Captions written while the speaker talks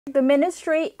The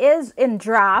ministry is in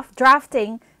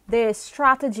drafting the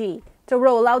strategy to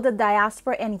roll out the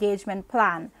diaspora engagement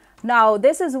plan. Now,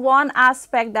 this is one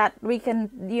aspect that we can,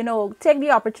 take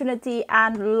the opportunity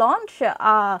and launch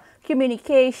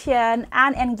communication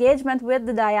and engagement with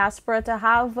the diaspora to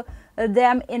have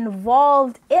them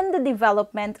involved in the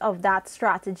development of that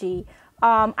strategy.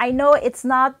 I know it's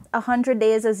not 100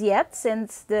 days as yet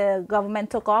since the government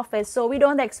took office, so we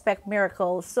don't expect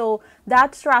miracles. So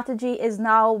that strategy is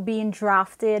now being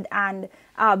drafted and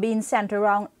being sent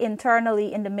around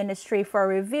internally in the ministry for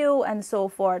review and so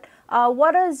forth.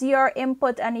 What is your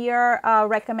input and your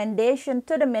recommendation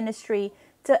to the ministry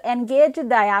to engage the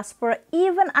diaspora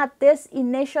even at this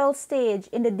initial stage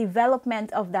in the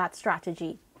development of that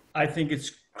strategy? I think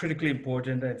it's critically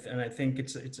important, and I think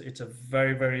it's a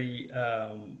very, very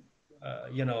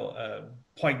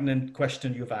poignant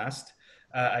question you've asked.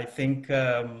 I think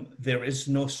there is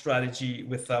no strategy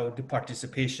without the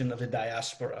participation of the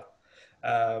diaspora.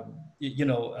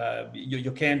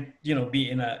 You can't be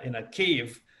in a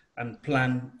cave and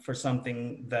plan for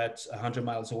something that's 100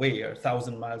 miles away or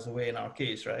 1,000 miles away in our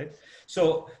case, right?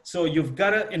 So you've got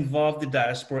to involve the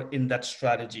diaspora in that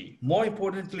strategy. More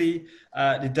importantly,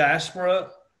 the diaspora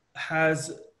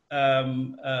has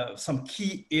some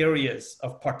key areas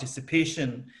of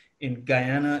participation in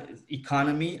Guyana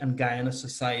economy and Guyana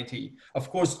society. Of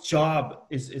course, job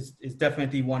is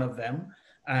definitely one of them.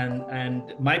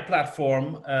 And my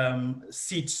platform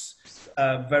seats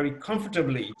very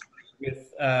comfortably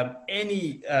with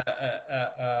any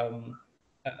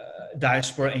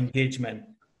diaspora engagement.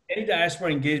 Any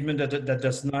diaspora engagement that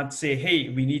does not say, "Hey,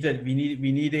 we need a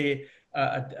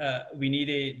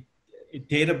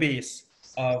database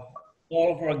of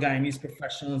all of our Guyanese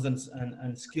professionals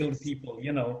and skilled people."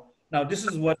 Now this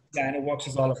is what GuyanaWorx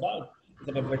is all about. It's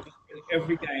about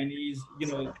every Guyanese,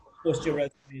 post your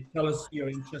resume, tell us your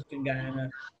interest in Guyana,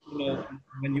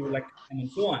 when you would like to come and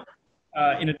so on.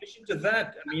 In addition to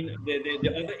that, I mean,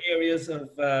 the other areas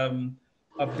of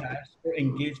diaspora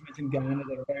engagement in Guyana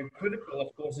that are very critical,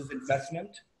 of course, is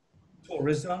investment,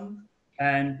 tourism,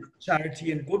 and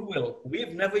charity and goodwill. We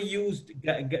have never used,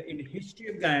 in the history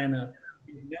of Guyana,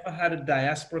 we've never had a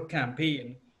diaspora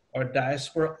campaign or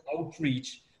diaspora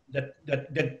outreach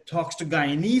that talks to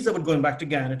Guyanese about going back to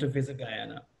Guyana to visit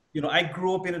Guyana. I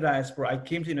grew up in a diaspora. I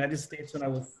came to the United States when I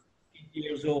was 8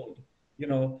 years old,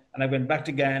 and I went back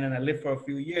to Guyana and I lived for a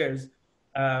few years.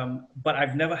 But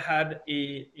I've never had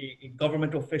a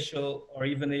government official or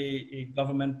even a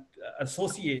government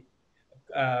associate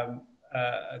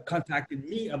contacted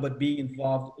me about being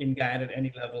involved in Guyana at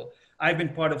any level. I've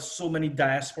been part of so many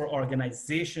diaspora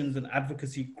organizations and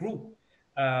advocacy groups.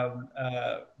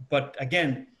 But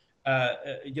again,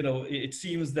 it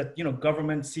seems that,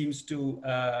 government seems to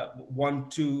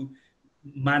want to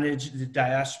manage the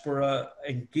diaspora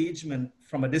engagement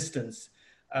from a distance.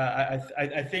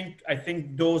 I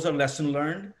think those are lessons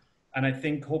learned. And I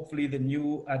think hopefully the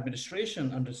new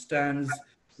administration understands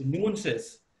the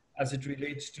nuances as it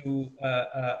relates to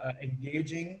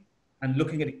engaging and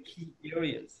looking at the key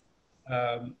areas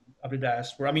of the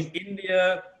diaspora. I mean,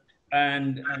 India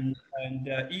and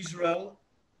Israel,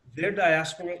 their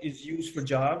diaspora is used for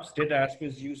jobs, their diaspora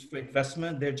is used for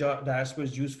investment, their diaspora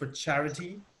is used for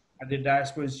charity, and their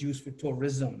diaspora is used for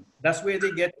tourism. That's where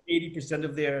they get 80%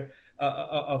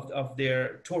 of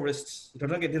their tourists. They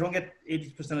don't get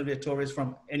 80% of their tourists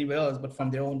from anywhere else, but from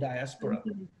their own diaspora.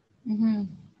 Mm-hmm.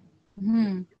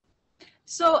 Mm-hmm.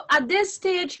 So at this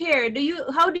stage here,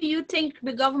 how do you think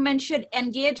the government should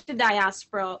engage the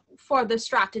diaspora for the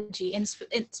strategy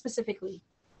specifically?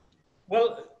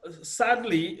 Well,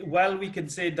 sadly, while we can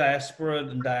say diaspora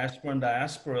and diaspora and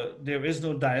diaspora, there is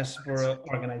no diaspora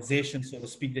organization, so to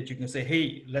speak, that you can say,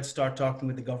 "Hey, let's start talking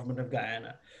with the government of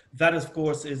Guyana." That, of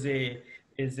course, is an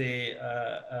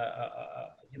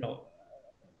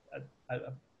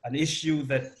issue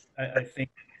that I think,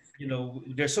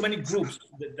 there's so many groups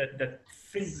that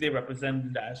think they represent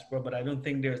the diaspora, but I don't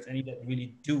think there's any that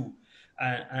really do.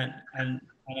 And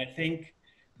I think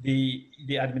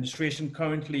the administration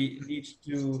currently needs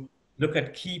to look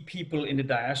at key people in the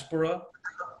diaspora,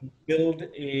 build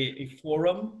a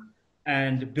forum,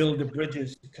 and build the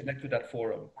bridges to connect with that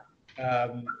forum.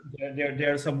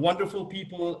 There are some wonderful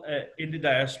people in the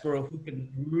diaspora who can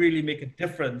really make a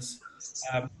difference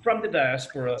from the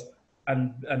diaspora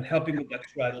and helping with that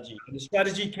strategy. And the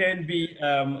strategy can be,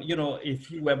 a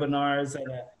few webinars and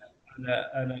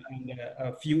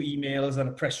a few emails and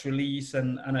a press release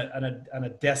and a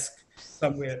desk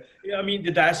somewhere. I mean,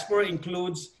 the diaspora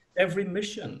includes every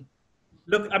mission.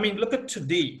 Look at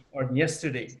today or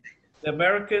yesterday. The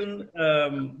American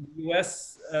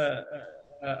U.S.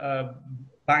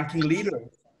 banking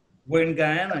leaders were in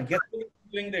Guyana. Guess what they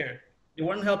were doing there? They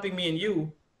weren't helping me and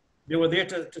you. They were there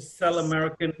to sell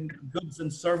American goods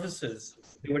and services.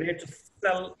 They were there to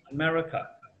sell America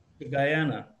to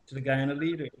Guyana, to the Guyana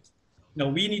leaders. Now,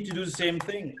 we need to do the same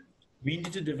thing. We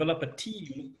need to develop a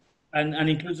team and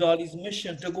includes all these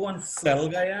missions to go and sell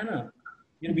Guyana.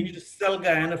 We need to sell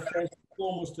Guyana first and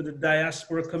foremost to the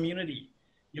diaspora community.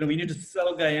 We need to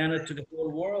sell Guyana to the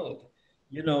whole world.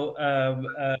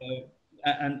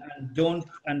 And don't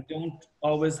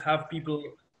always have people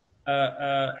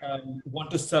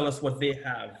want to sell us what they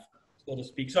have, so to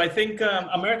speak. So I think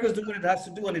America is doing what it has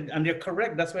to do, and they're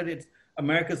correct. That's why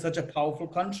America is such a powerful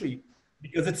country,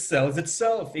 because it sells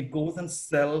itself. It goes and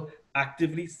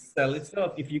actively sell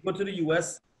itself. If you go to the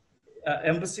U.S.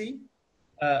 Embassy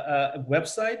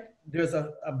website, there's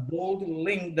a bold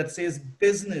link that says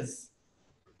business.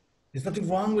 There's nothing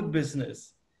wrong with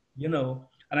business,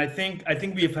 And I think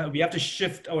we have to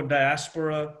shift our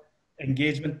diaspora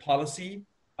engagement policy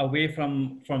away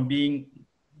from being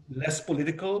less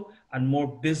political and more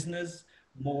business,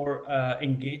 more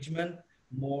engagement,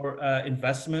 more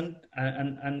investment.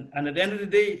 And at the end of the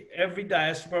day, every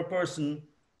diaspora person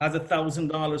has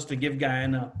 $1,000 to give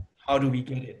Guyana. How do we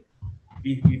get it?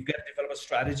 We've got to develop a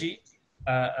strategy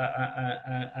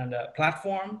and a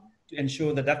platform to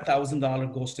ensure that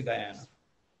 $1,000 goes to Guyana.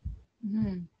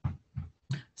 Mm-hmm.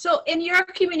 So in your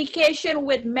communication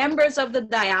with members of the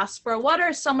diaspora, what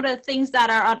are some of the things that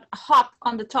are hot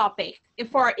on the topic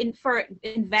for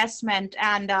investment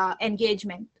and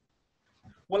engagement?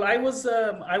 Well, I was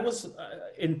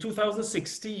in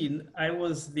 2016. I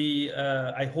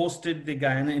hosted the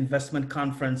Guyana Investment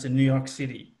Conference in New York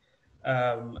City.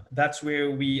 That's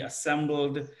where we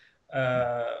assembled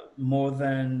more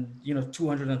than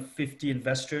 250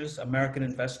 investors, American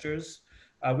investors.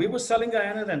 We were selling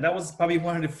Guyana then. That was probably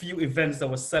one of the few events that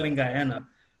was selling Guyana.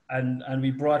 And we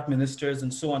brought ministers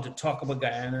and so on to talk about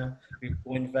Guyana, we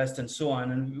go invest and so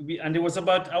on. And there was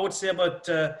about, I would say about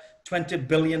 $20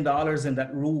 billion in that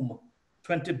room.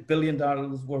 $20 billion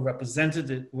were represented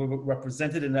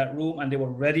in that room, and they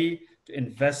were ready to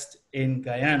invest in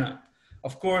Guyana.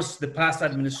 Of course, the past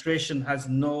administration has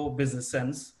no business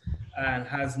sense and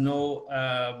has no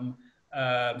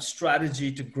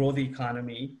strategy to grow the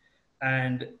economy.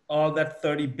 And all that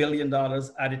 $30 billion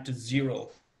added to zero.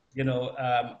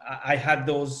 I had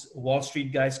those Wall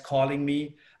Street guys calling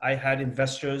me. I had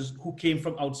investors who came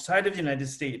from outside of the United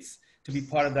States to be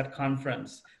part of that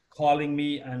conference, calling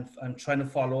me and trying to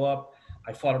follow up.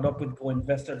 I followed up with Go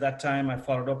Invest at that time. I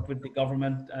followed up with the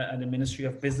government and the Ministry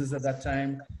of Business at that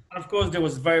time. And of course, there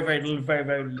was very, very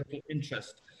little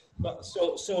interest. But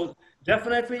so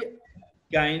definitely,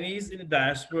 Guyanese in the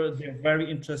diaspora, they're very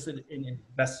interested in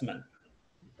investment.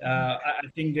 I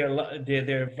think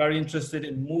they're very interested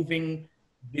in moving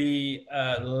the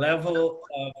level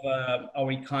of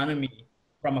our economy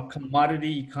from a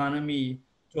commodity economy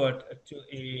to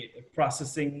a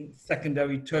processing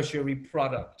secondary, tertiary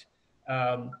product.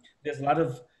 There's a lot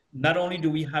of, not only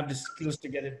do we have the skills to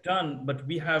get it done, but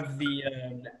we have the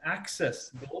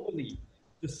access globally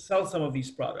to sell some of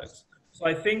these products. So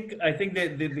I think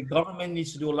that the government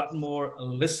needs to do a lot more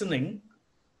listening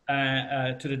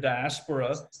to the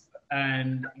diaspora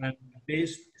and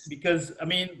because I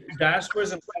mean,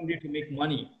 diasporas have come here to make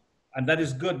money, and that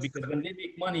is good, because when they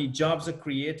make money, jobs are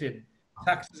created,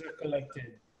 taxes are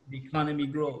collected, the economy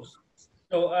grows.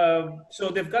 So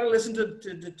they've got to listen to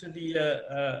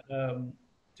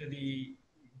the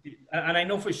and I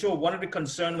know for sure one of the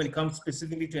concerns when it comes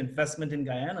specifically to investment in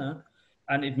Guyana,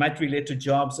 and it might relate to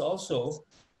jobs also,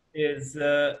 is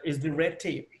the red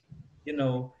tape.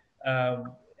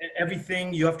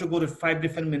 Everything, you have to go to 5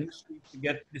 different ministries to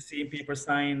get the same paper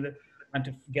signed, and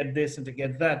to get this and to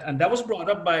get that. And that was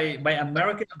brought up by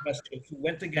American investors who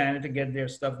went to Guyana to get their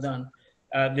stuff done.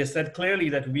 They said clearly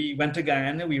that we went to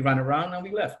Guyana, we ran around, and we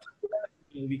left.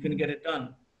 We couldn't get it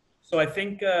done. So I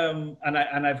think, and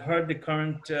I've heard the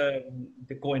current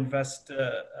the Go Invest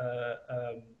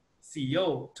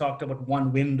CEO talked about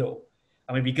one window.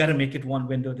 I mean, we got to make it one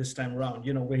window this time around.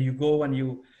 Where you go and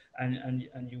you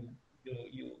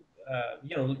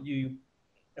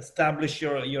establish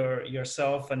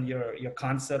yourself and your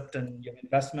concept and your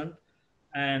investment,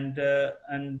 and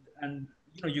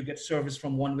you get service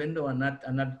from one window and not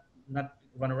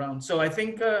run around. So I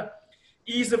think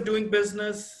ease of doing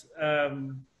business,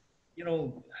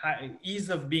 ease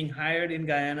of being hired in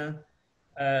Guyana.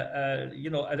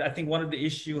 I think one of the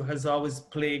issue has always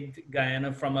plagued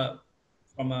Guyana from a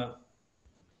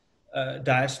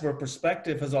diaspora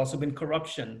perspective has also been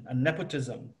corruption and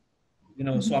nepotism.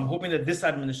 So I'm hoping that this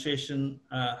administration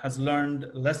has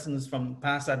learned lessons from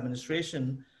past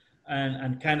administration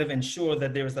and kind of ensure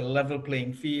that there is a level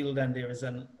playing field and there is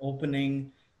an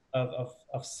opening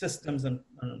of systems and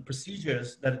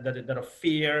procedures that are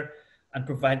fair and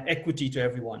provide equity to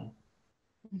everyone.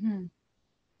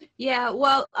 Yeah,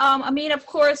 well, I mean, of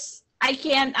course,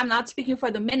 I'm not speaking for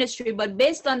the ministry, but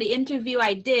based on the interview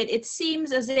I did, it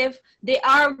seems as if they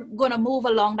are going to move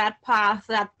along that path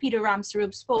that Peter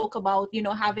Ramsrud spoke about,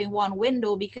 having one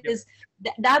window, because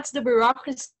that's the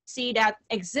bureaucracy that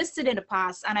existed in the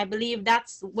past. And I believe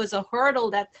that was a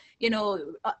hurdle that,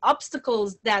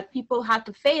 obstacles that people had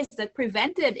to face that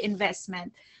prevented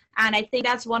investment. And I think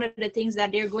that's one of the things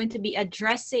that they're going to be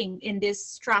addressing in this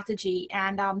strategy.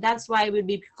 And that's why it would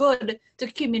be good to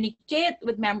communicate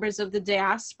with members of the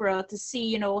diaspora to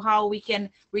see, how we can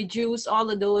reduce all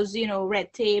of those,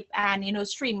 red tape and,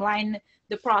 streamline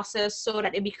the process so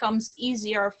that it becomes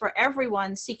easier for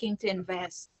everyone seeking to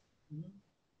invest.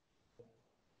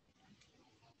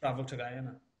 Travel to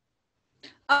Guyana.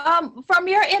 From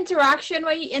your interaction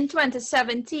in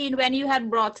 2017, when you had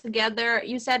brought together,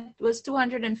 you said it was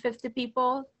 250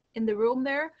 people in the room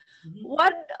there.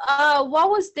 What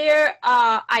was their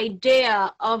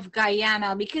idea of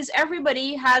Guyana? Because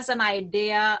everybody has an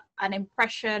idea, an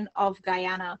impression of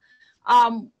Guyana.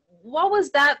 What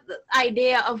was that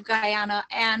idea of Guyana,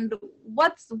 and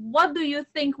what do you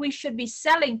think we should be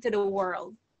selling to the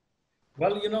world?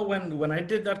 Well, when I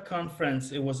did that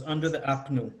conference, it was under the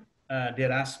APNU. They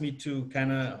had asked me to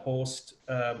kind of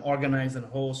organize and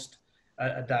host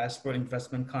a diaspora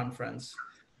investment conference,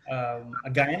 a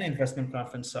Guyana investment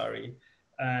conference, sorry.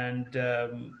 And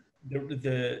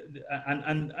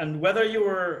and whether you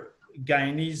were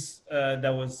Guyanese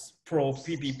that was pro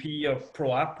PPP or pro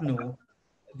APNU,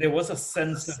 there was a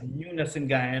sense of newness in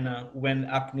Guyana when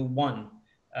APNU won,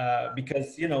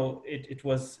 because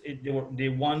they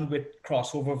won with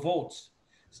crossover votes.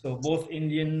 So both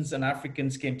Indians and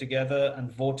Africans came together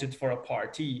and voted for a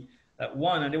party that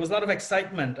won, and there was a lot of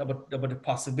excitement about the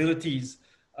possibilities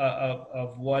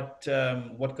of what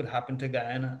could happen to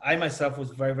Guyana. I myself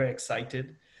was very, very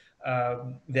excited.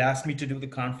 They asked me to do the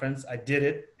conference. I did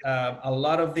it. A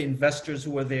lot of the investors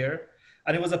who were there,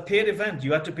 and it was a paid event.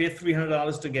 You had to pay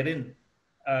 $300 to get in,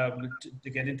 to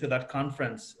get into that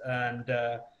conference, and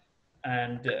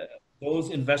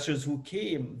those investors who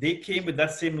came, they came with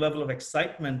that same level of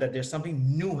excitement that there's something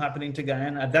new happening to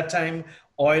Guyana. At that time,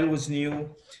 oil was new,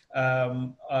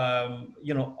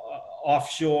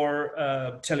 offshore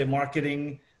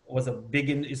telemarketing is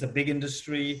a big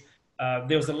industry.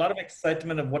 There was a lot of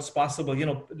excitement of what's possible.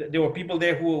 There were people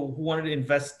there who wanted to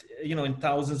invest, in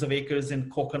thousands of acres in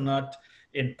coconut,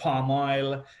 in palm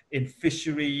oil, in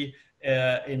fishery,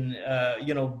 in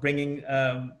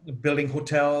building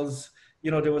hotels.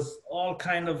 There was all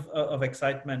kind of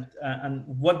excitement, and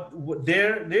what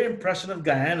their impression of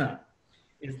Guyana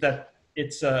is that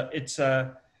it's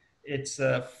a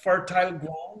fertile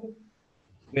ground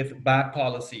with bad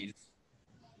policies.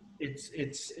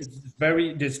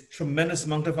 There's tremendous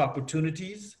amount of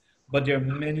opportunities, but there are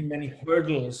many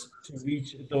hurdles to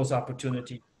reach those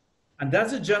opportunities, and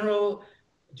that's a general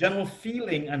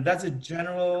feeling, and that's the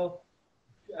general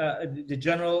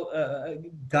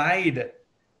guide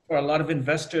for a lot of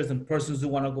investors and persons who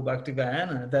want to go back to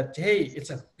Guyana, that, hey, it's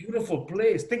a beautiful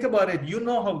place. Think about it. You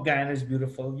know how Guyana is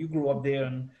beautiful. You grew up there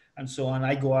and so on.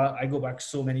 I go back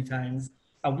so many times.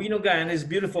 And we know Guyana is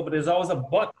beautiful, but there's always a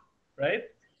but, right?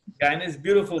 Guyana is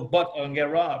beautiful, but I don't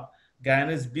get robbed.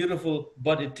 Guyana is beautiful,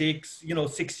 but it takes,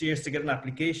 6 years to get an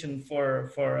application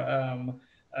to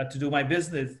do my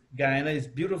business. Guyana is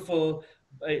beautiful.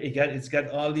 It's got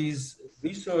all these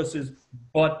resources,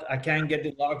 but I can't get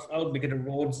the logs out because the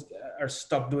roads are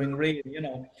stopped doing rain,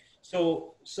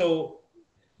 So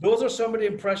those are some of the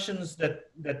impressions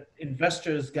that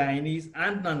investors, Guyanese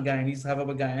and non-Guyanese, have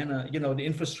about Guyana. The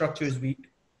infrastructure is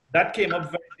weak. That came up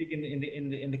very big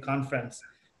in the conference.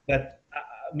 That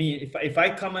if I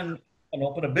come and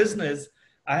open a business,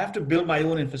 I have to build my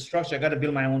own infrastructure. I got to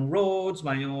build my own roads,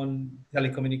 my own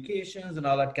telecommunications, and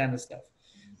all that kind of stuff.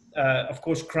 Of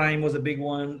course, crime was a big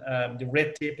one, the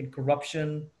red tape and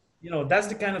corruption. That's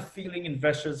the kind of feeling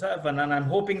investors have. And I'm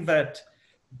hoping that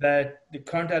the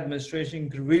current administration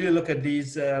could really look at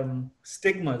these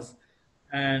stigmas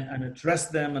and address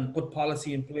them and put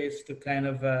policy in place to kind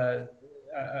of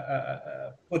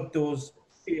put those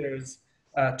fears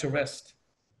to rest.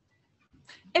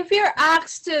 If you're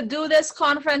asked to do this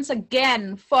conference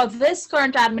again for this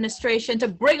current administration, to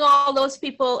bring all those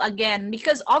people again,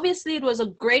 because obviously it was a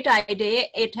great idea,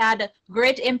 it had a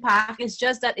great impact, it's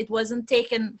just that it wasn't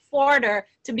taken further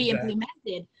to be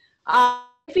implemented.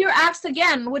 if you're asked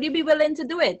again, would you be willing to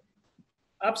do it?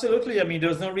 Absolutely. I mean,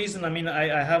 there's no reason. I mean,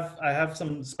 I have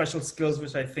some special skills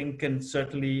which I think can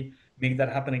certainly make that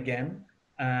happen again.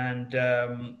 And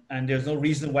there's no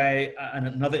reason why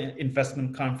another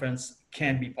investment conference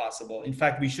can be possible. In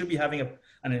fact, we should be having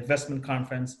an investment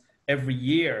conference every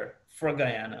year for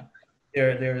Guyana.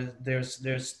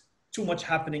 There's too much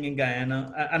happening in Guyana,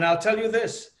 and I'll tell you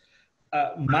this.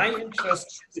 My interest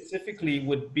specifically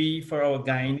would be for our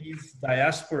Guyanese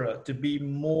diaspora to be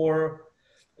more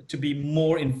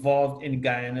involved in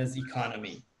Guyana's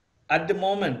economy. At the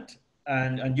moment,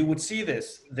 and you would see this,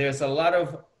 there's a lot of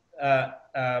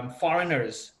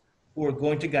foreigners who are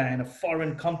going to Guyana,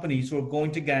 foreign companies who are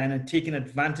going to Guyana and taking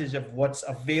advantage of what's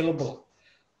available.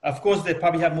 Of course, they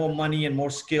probably have more money and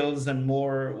more skills and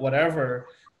more whatever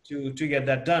to get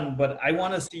that done. But I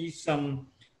want to see some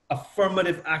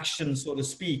affirmative action, so to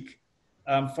speak,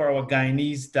 for our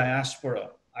Guyanese diaspora.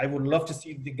 I would love to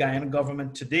see the Guyana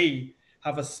government today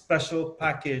have a special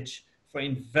package for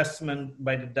investment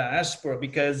by the diaspora,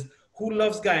 because who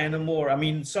loves Guyana more? I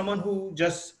mean, someone who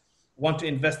just want to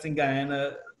invest in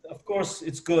Guyana, of course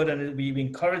it's good and we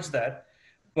encourage that.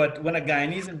 But when a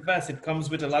Guyanese invests, it comes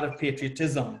with a lot of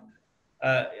patriotism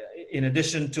in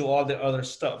addition to all the other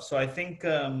stuff. So I think,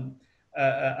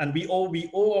 and we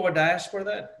owe our diaspora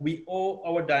that. We owe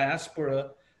our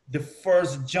diaspora the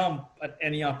first jump at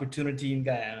any opportunity in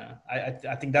Guyana.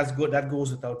 I think that's good. That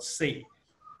goes without saying.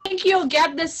 Think you'll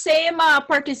get the same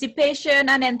participation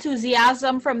and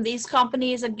enthusiasm from these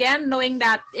companies again, knowing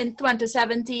that in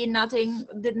 2017 nothing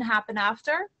didn't happen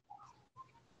after?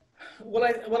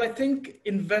 Well, I think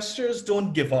investors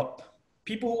don't give up.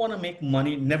 People who want to make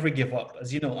money never give up.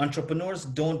 As you know, entrepreneurs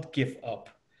don't give up.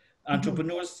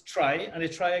 Entrepreneurs try and they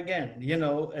try again. You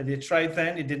know, they tried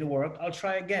then, it didn't work. I'll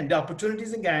try again. The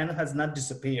opportunities in Guyana has not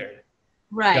disappeared.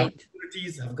 Right. The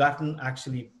opportunities have gotten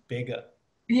actually bigger.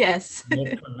 Yes. More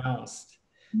pronounced.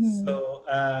 So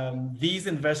these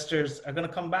investors are going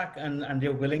to come back and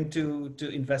they're willing to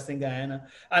invest in Guyana.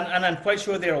 And I'm quite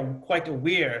sure they're quite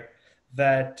aware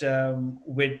that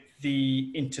with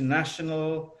the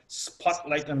international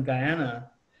spotlight on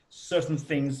Guyana, certain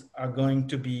things are going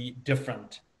to be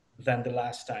different than the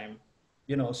last time.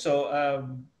 You know, so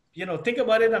you know, think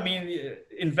about it. I mean,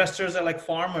 investors are like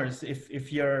farmers.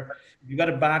 If you got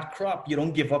a bad crop, you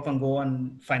don't give up and go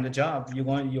and find a job. You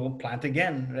plant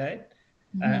again, right?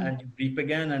 And you reap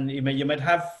again, and you might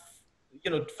have,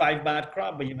 you know, 5 bad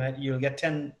crop, but you'll get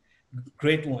 10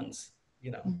 great ones.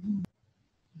 You know.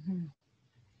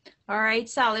 All right,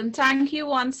 Salim, thank you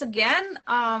once again.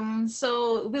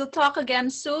 So we'll talk again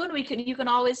soon. You can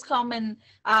always come and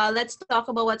let's talk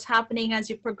about what's happening as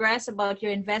you progress, about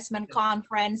your investment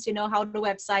conference, you know, how the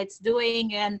website's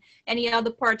doing and any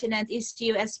other pertinent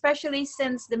issue, especially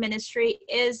since the ministry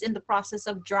is in the process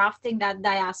of drafting that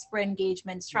diaspora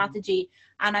engagement strategy.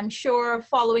 And I'm sure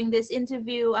following this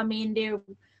interview, I mean, they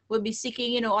will be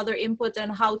seeking, you know, other input on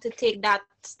how to take that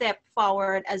step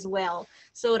forward as well,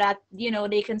 so that, you know,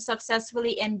 they can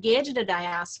successfully engage the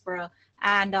diaspora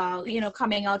and, you know,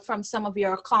 coming out from some of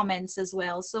your comments as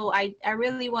well. So I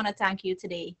really want to thank you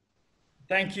today.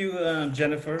 Thank you,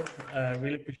 Jennifer. I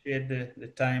really appreciate the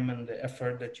time and the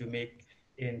effort that you make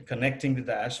in connecting the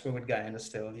diaspora with Guyana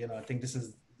still. You know, I think this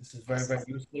is very, very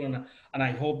useful. And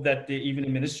I hope that even the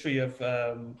Ministry of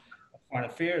Foreign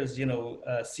Affairs, you know,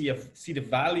 see the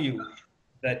value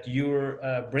that you're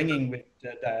bringing with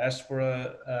the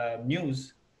diaspora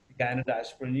news, Guyana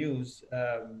diaspora news,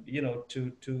 you know,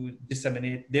 to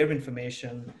disseminate their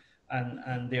information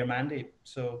and their mandate.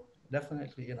 So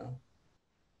definitely, you know.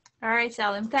 All right,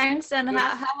 Salim. Thanks, and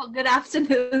have a good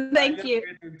afternoon. Thank you.